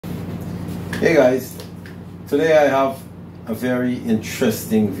Hey guys, today I have a very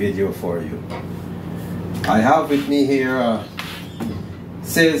interesting video for you. I have with me here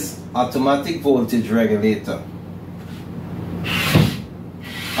says automatic voltage regulator.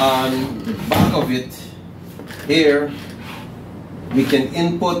 On the back of it here we can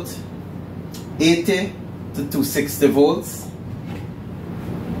input 80 to 260 volts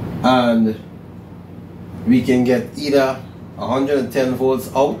and we can get either 110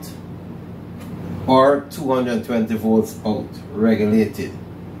 volts out or 220 volts out regulated.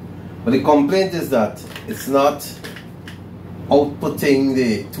 But the complaint is that it's not outputting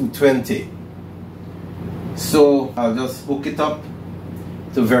the 220. So I'll just hook it up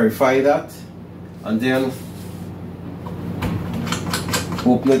to verify that and then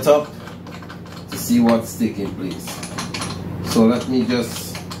open it up to see what's taking place. So let me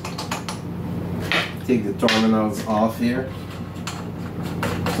just take the terminals off here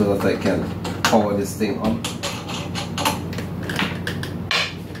so that I can power this thing on.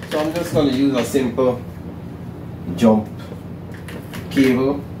 So I'm just going to use a simple jump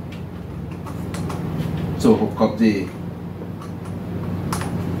cable to hook up the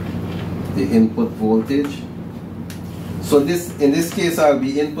input voltage. So in this case I'll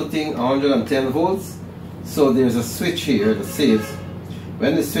be inputting 110 volts. So there's a switch here that says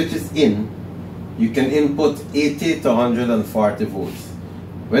when the switch is in, you can input 80 to 140 volts.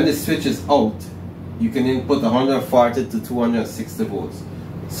 When the switch is out, you can input 140 to 260 volts.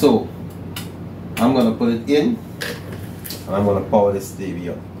 So I'm going to put it in and I'm going to power this baby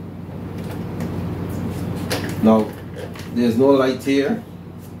up. Now there's no light here.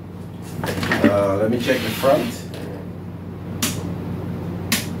 Let me check the front.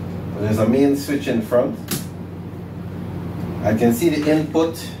 There's a main switch in front. I can see the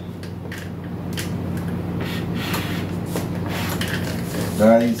input.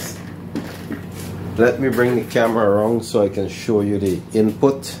 Guys, let me bring the camera around so I can show you the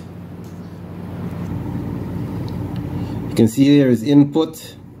input. You can see there is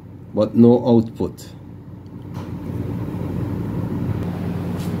input but no output.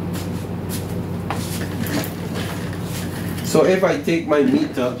 So if I take my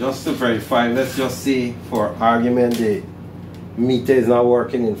meter just to verify, let's just say for argument the meter is not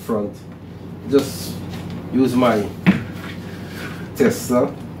working in front, just use my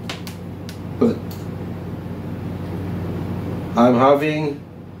tester. But I'm having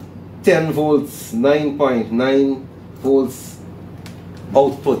 10 volts, 9.9 volts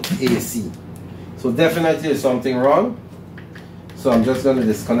output AC. So definitely there's something wrong. So I'm just going to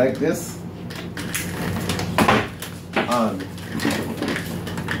disconnect this and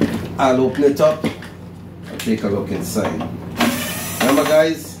I'll open it up and take a look inside. Remember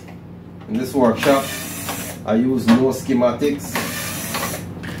guys, in this workshop I use no schematics,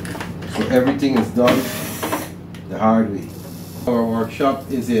 so everything is done the hard way. Our workshop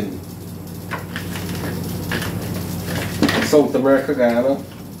is in South America, Guyana.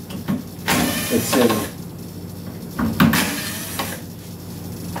 It's in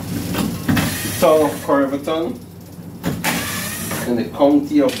the town of Corriverton in the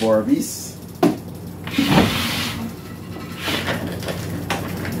county of Berbice.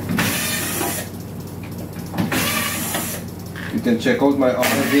 You can check out my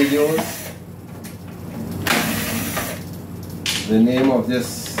other videos. The name of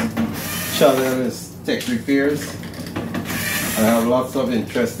this channel is Tech Repairs. I have lots of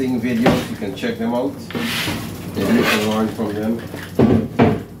interesting videos. You can check them out. Maybe you can learn from them.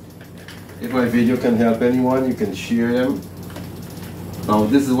 If my video can help anyone, you can share them. Now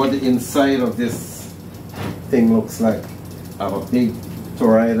this is what the inside of this thing looks like. I have a big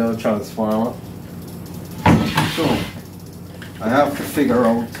toroidal transformer. So I have to figure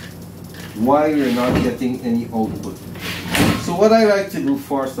out why we're not getting any output. So what I like to do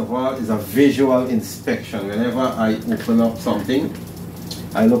first of all is a visual inspection. Whenever I open up something,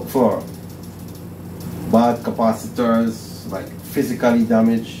 I look for bad capacitors, like physically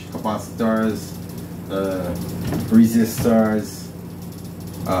damaged capacitors, resistors,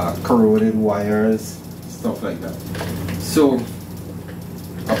 corroded wires, stuff like that. So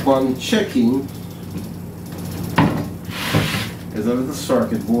upon checking, there's a little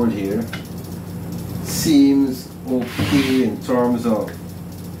circuit board here. Seems okay in terms of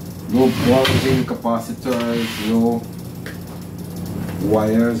no bulging capacitors, no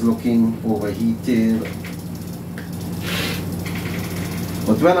wires looking overheated.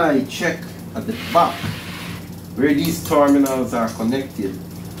 But when I check at the back where these terminals are connected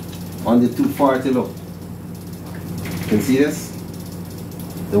on the 240, look, you can see this?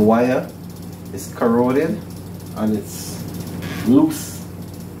 The wire is corroded and it's loose.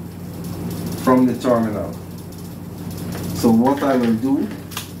 from the terminal. So what I will do,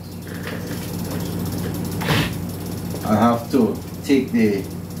 I have to take the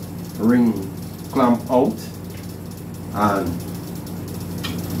ring clamp out and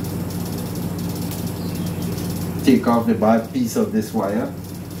take off the bad piece of this wire.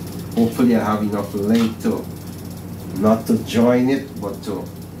 Hopefully I have enough length to not to join it, but to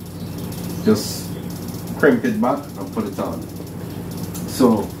just crimp it back and put it on.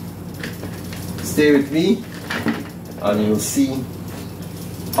 So stay with me and you'll see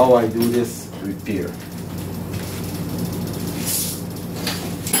how I do this repair.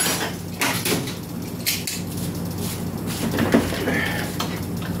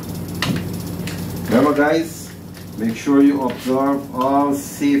 Remember guys, make sure you observe all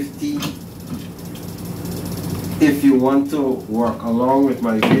safety. If you want to work along with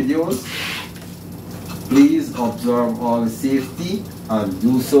my videos, please observe all the safety and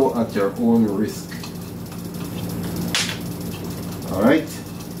do so at your own risk. Alright?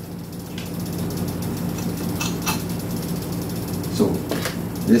 So,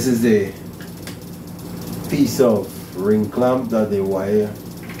 this is the piece of ring clamp that they wire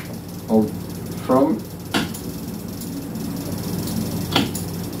out from.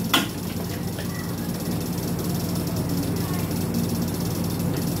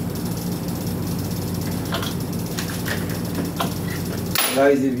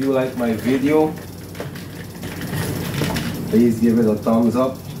 Guys, if you like my video, please give it a thumbs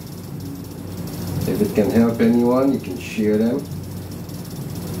up. If it can help anyone, you can share them.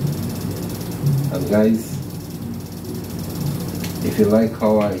 And guys, if you like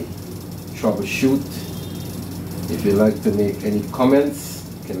how I troubleshoot, if you like to make any comments,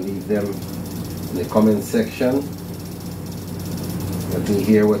 you can leave them in the comment section. Let me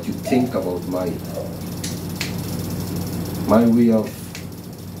hear what you think about my way of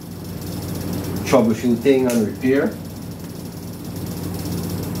troubleshooting and repair.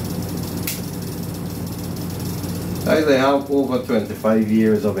 Guys, I have over 25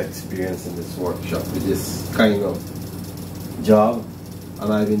 years of experience in this workshop with this kind of job,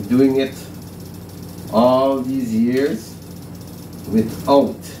 and I've been doing it all these years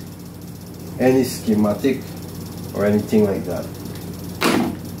without any schematic or anything like that.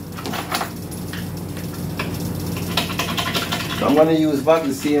 So I'm going to use back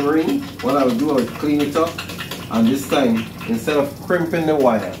the same ring. What I will do, I will clean it up, and this time, instead of crimping the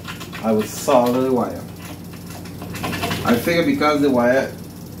wire, I will solder the wire. I figure because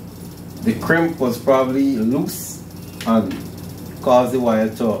the crimp was probably loose and caused the wire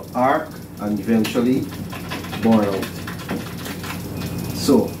to arc and eventually burn out.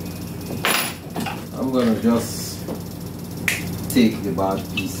 So I'm going to just take the bad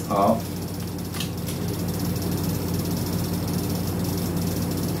piece off.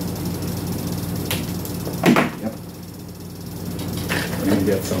 Yep. Let me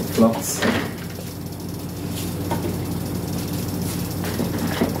get some flux.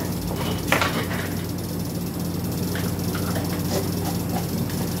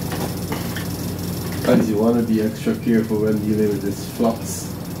 Guys, you want to be extra careful when dealing with this flux.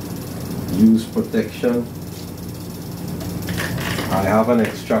 Use protection. I have an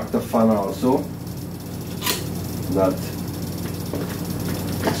extractor fan also that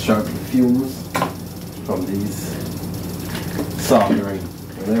extract the fumes from these soldering.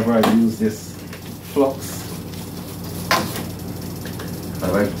 Whenever I use this flux, I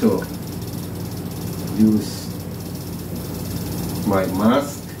like to use my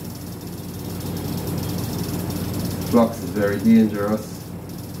mask. Flux is very dangerous.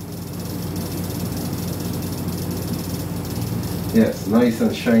 Yes, nice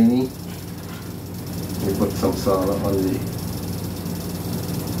and shiny. Let me put some solder on the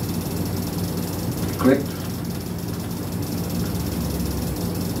clip.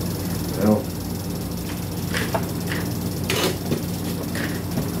 Well,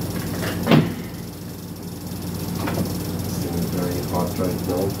 this thing is very hot right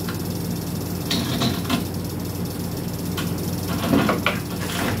now.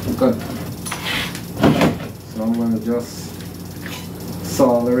 Good. So I'm going to just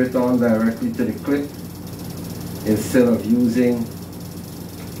solder it on directly to the clip instead of using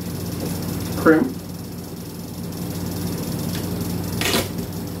crimp.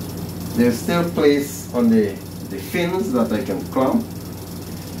 There's still place on the fins that I can clamp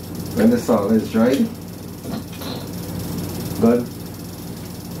when the solder is dried. Good.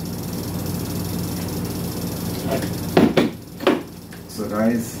 So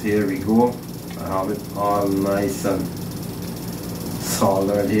guys, here we go. I have it all nice and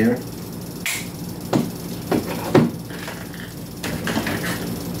soldered here.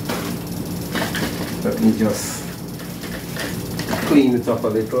 Let me just clean it up a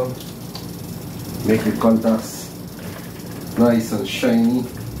little, make the contacts nice and shiny.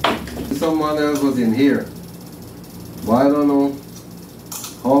 Someone else was in here, but I don't know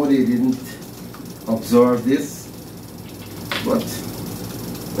how they didn't observe this, but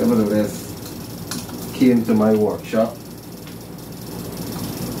nevertheless came to my workshop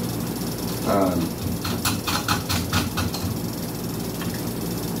and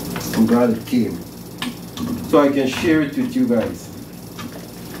I'm glad it came so I can share it with you guys.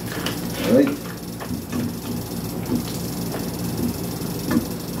 Alright,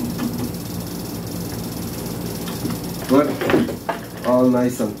 good, all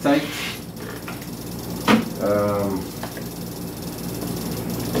nice and tight.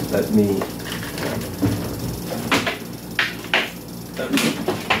 Let me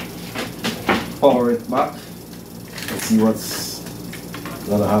power it back and see what's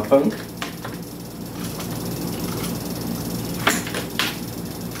gonna happen.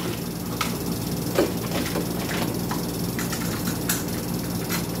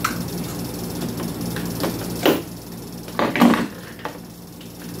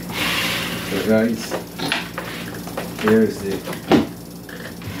 So guys, here's the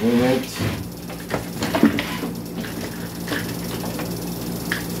movement.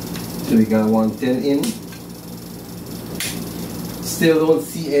 So we got 110 in. Still don't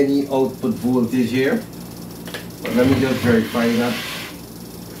see any output voltage here, but let me just verify that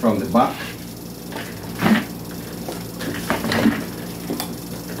from the back.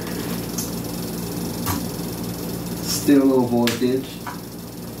 Still no voltage.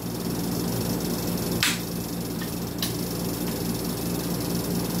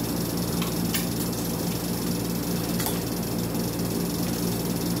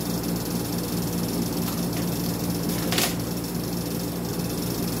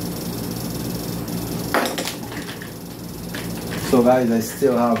 So guys, I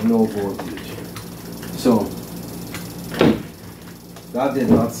still have no voltage. So that did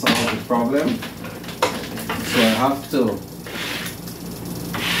not solve the problem. So I have to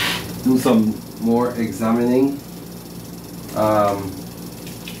do some more examining.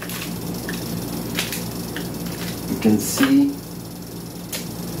 You can see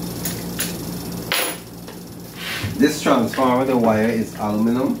this transformer, the wire is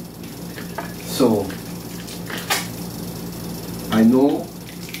aluminum. So I know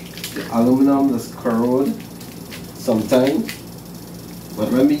the aluminum does corrode sometimes,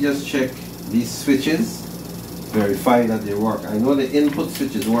 but let me just check these switches, verify that they work. I know the input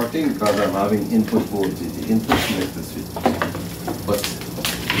switch is working because I'm having input voltage, the input selector switch. But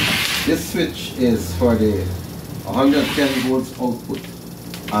this switch is for the 110 volts output,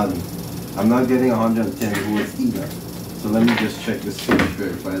 and I'm not getting 110 volts either. So let me just check the switch,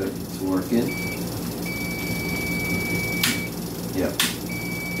 verify that it's working. Yeah,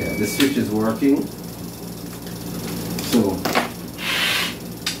 the switch is working. So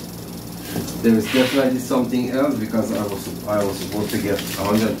there is definitely something else, because I was supposed to get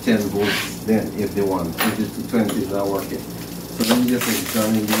 110 volts then if the 220 is not working. So let me just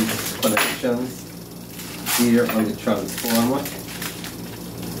examine these connections here on the transformer.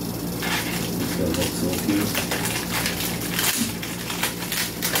 That looks okay.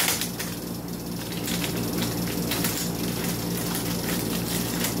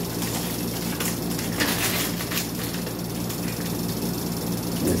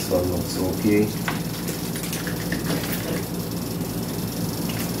 This one looks okay.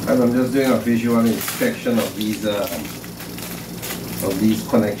 And I'm just doing a visual inspection of these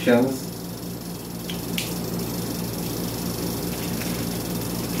connections.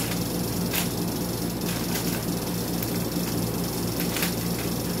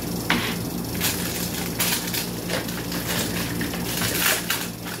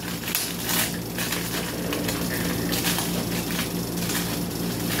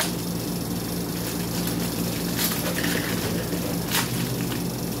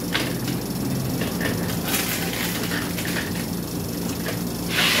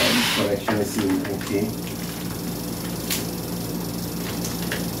 Connection seems okay.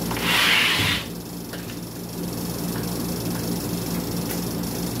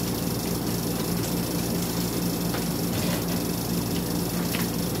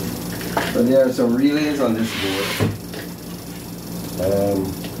 So there are some relays on this board.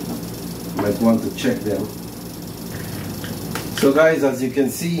 Might want to check them. So guys, as you can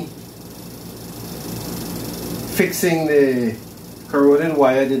see, fixing the corroded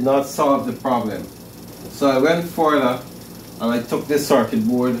wire did not solve the problem. So I went further and I took this circuit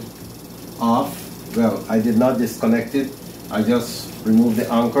board off. Well, I did not disconnect it. I just removed the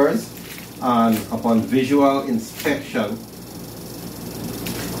anchors and upon visual inspection,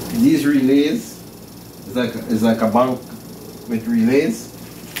 these relays is like a bank with relays.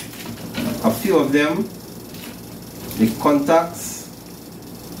 A few of them, the contacts,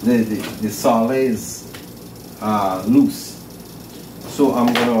 the solder is loose. So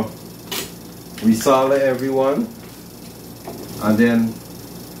I'm gonna resolder everyone and then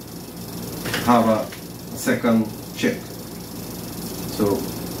have a second check. So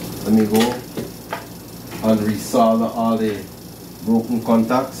let me go and resolder all the broken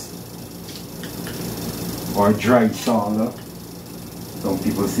contacts, or dry solder, some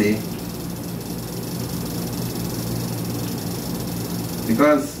people say,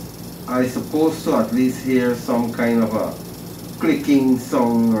 because I supposed to at least hear some kind of a clicking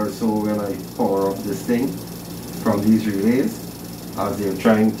sound or so when I power up this thing from these relays as they're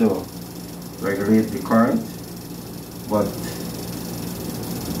trying to regulate the current, but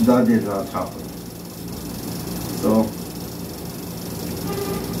that did not happen. So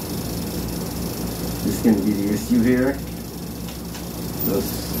this can be the issue here.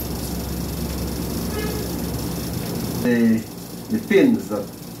 Just the pins that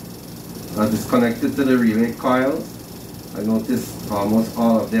is connected to the relay coils, I noticed almost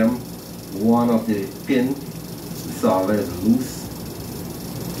all of them, one of the pin, the solder is loose.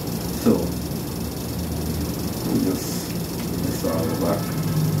 So let me just put the solder back.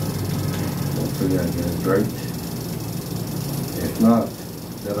 Hopefully I get it right. If not,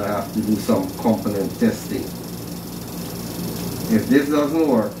 then I have to do some component testing. If this doesn't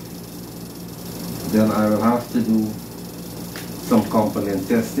work, then I will have to do some component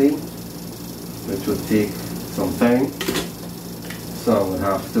testing, which will take some time. So I will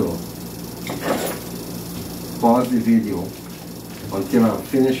have to pause the video until I'm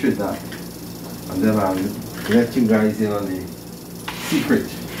finished with that, and then I'll let you guys in on the secret.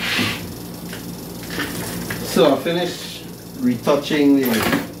 So I finished retouching the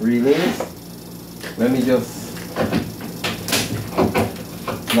relays. Let me just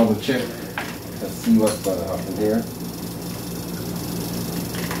double check and see what's going to happen here.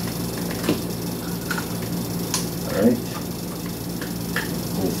 Alright,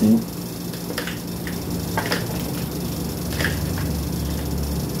 you see,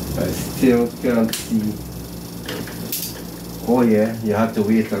 I still can't see. Oh yeah, you have to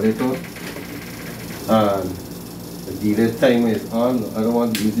wait a little, and the delay time is on. I don't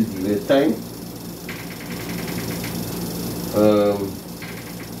want to use the delay time.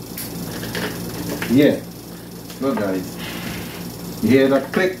 Yeah, look guys, you hear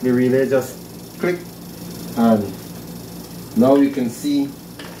that click, the relay just clicked, and now you can see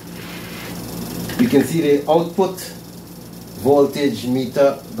the output voltage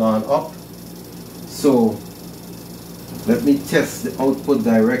meter gone up. So let me test the output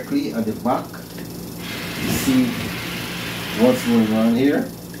directly at the back to see what's going on here.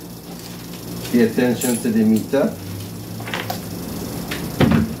 Pay attention to the meter.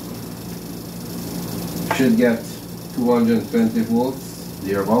 Should get 220 volts,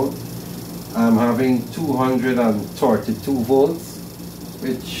 thereabout. I'm having 232 volts,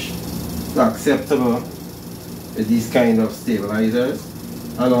 which is acceptable with these kind of stabilizers.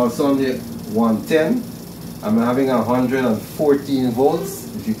 And also on the 110, I'm having 114 volts,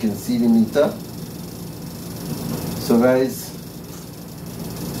 if you can see the meter. So guys,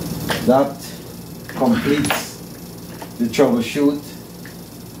 that completes the troubleshoot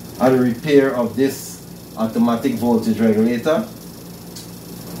and repair of this automatic voltage regulator.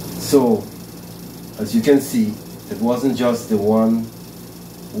 So as you can see, it wasn't just the one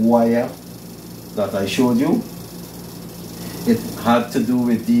wire that I showed you. It had to do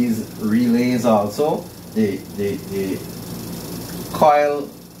with these relays also. The coil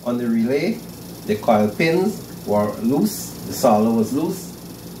on the relay, the coil pins were loose, the solder was loose.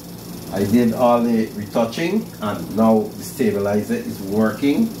 I did all the retouching, and now the stabilizer is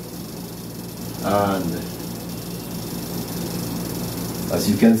working. And as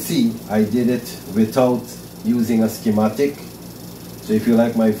you can see, I did it without using a schematic. So if you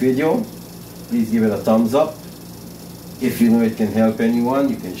like my video, please give it a thumbs up. If you know it can help anyone,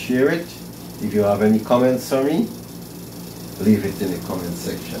 you can share it. If you have any comments for me, leave it in the comment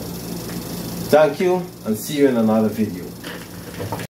section. Thank you, and see you in another video.